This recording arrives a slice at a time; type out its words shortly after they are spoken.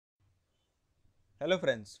Hello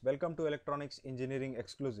friends, welcome to Electronics Engineering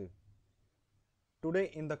Exclusive.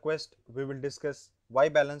 Today in the quest we will discuss why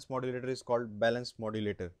balanced modulator is called balanced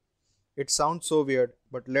modulator. It sounds so weird,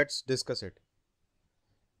 but let's discuss it.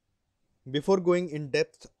 Before going in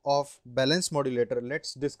depth of balanced modulator,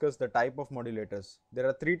 let's discuss the type of modulators. There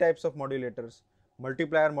are three types of modulators: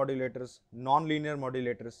 multiplier modulators, nonlinear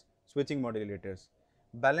modulators, switching modulators.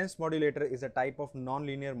 Balanced modulator is a type of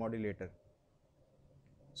nonlinear modulator.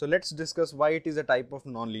 So let's discuss why it is a type of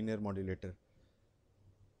nonlinear modulator.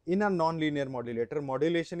 In a nonlinear modulator,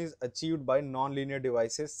 modulation is achieved by nonlinear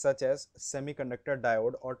devices such as semiconductor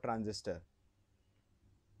diode or transistor.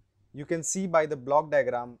 You can see by the block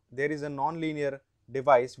diagram, there is a nonlinear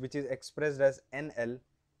device which is expressed as NL,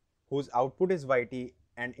 whose output is YT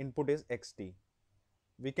and input is XT.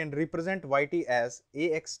 We can represent YT as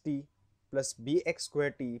AXT plus BX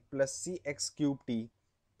square T plus CX cube T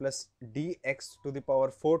plus DX to the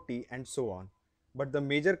power 4T and so on. But the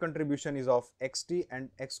major contribution is of xt and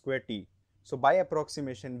x square t. So by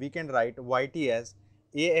approximation, we can write yt as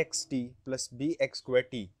axt plus bx square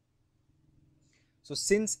t. So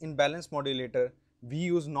since in balanced modulator, we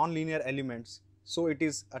use nonlinear elements, so it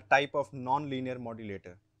is a type of nonlinear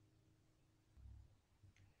modulator.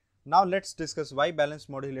 Now let's discuss why balanced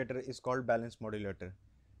modulator is called balanced modulator.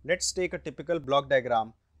 Let's take a typical block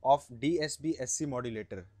diagram of dsb-sc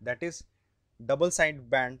modulator, that is double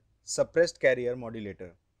sideband suppressed carrier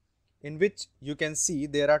modulator, in which you can see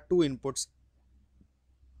there are two inputs,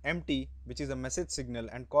 MT, which is a message signal,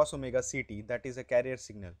 and cos omega CT, that is a carrier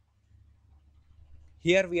signal.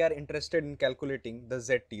 Here we are interested in calculating the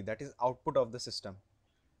ZT, that is output of the system.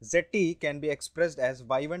 ZT can be expressed as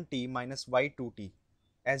Y1T minus Y2T,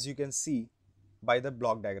 as you can see by the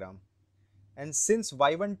block diagram. And since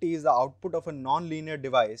Y1T is the output of a non-linear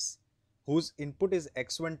device whose input is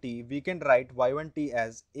x1t, we can write y1t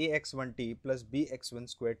as ax1t plus bx1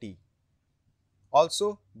 square t.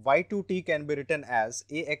 Also, y2t can be written as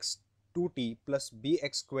ax2t plus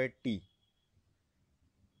bx squared t.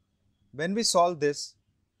 When we solve this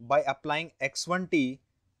by applying x1t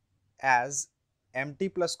as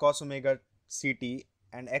mt plus cos omega ct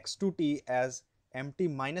and x2t as mt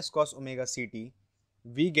minus cos omega ct,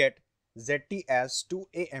 we get Zt as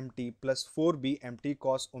 2amt plus 4bmt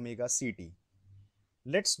cos omega ct.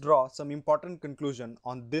 Let's draw some important conclusion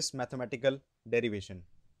on this mathematical derivation.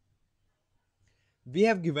 We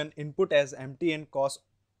have given input as mt and cos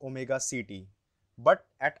omega ct, but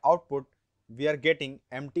at output we are getting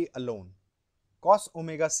mt alone. Cos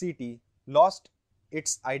omega ct lost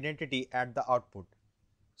its identity at the output.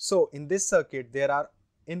 So in this circuit there are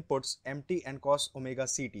inputs mt and cos omega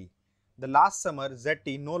ct. The last summer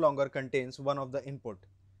Zt no longer contains one of the input,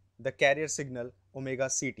 the carrier signal omega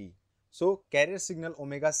Ct. So carrier signal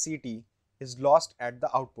omega Ct is lost at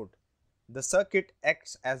the output. The circuit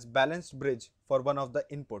acts as balanced bridge for one of the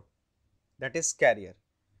input, that is carrier.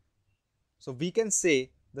 So we can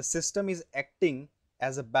say the system is acting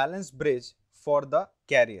as a balanced bridge for the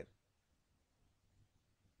carrier.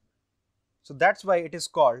 So that's why it is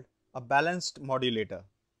called a balanced modulator,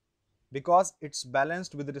 because it's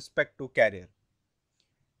balanced with respect to carrier.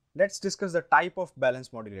 Let's discuss the type of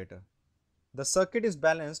balanced modulator. The circuit is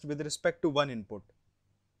balanced with respect to one input,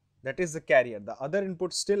 that is the carrier. The other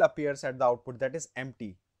input still appears at the output, that is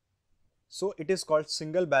MT. So it is called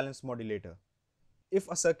single balanced modulator. If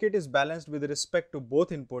a circuit is balanced with respect to both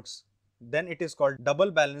inputs, then it is called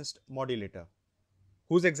double balanced modulator,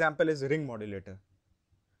 whose example is ring modulator.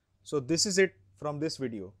 So this is it from this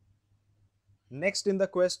video. Next in the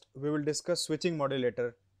quest, we will discuss switching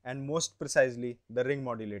modulator and most precisely the ring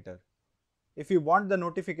modulator. If you want the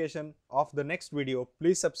notification of the next video,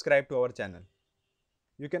 please subscribe to our channel.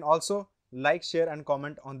 You can also like, share and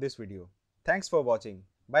comment on this video. Thanks for watching.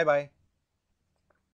 Bye bye.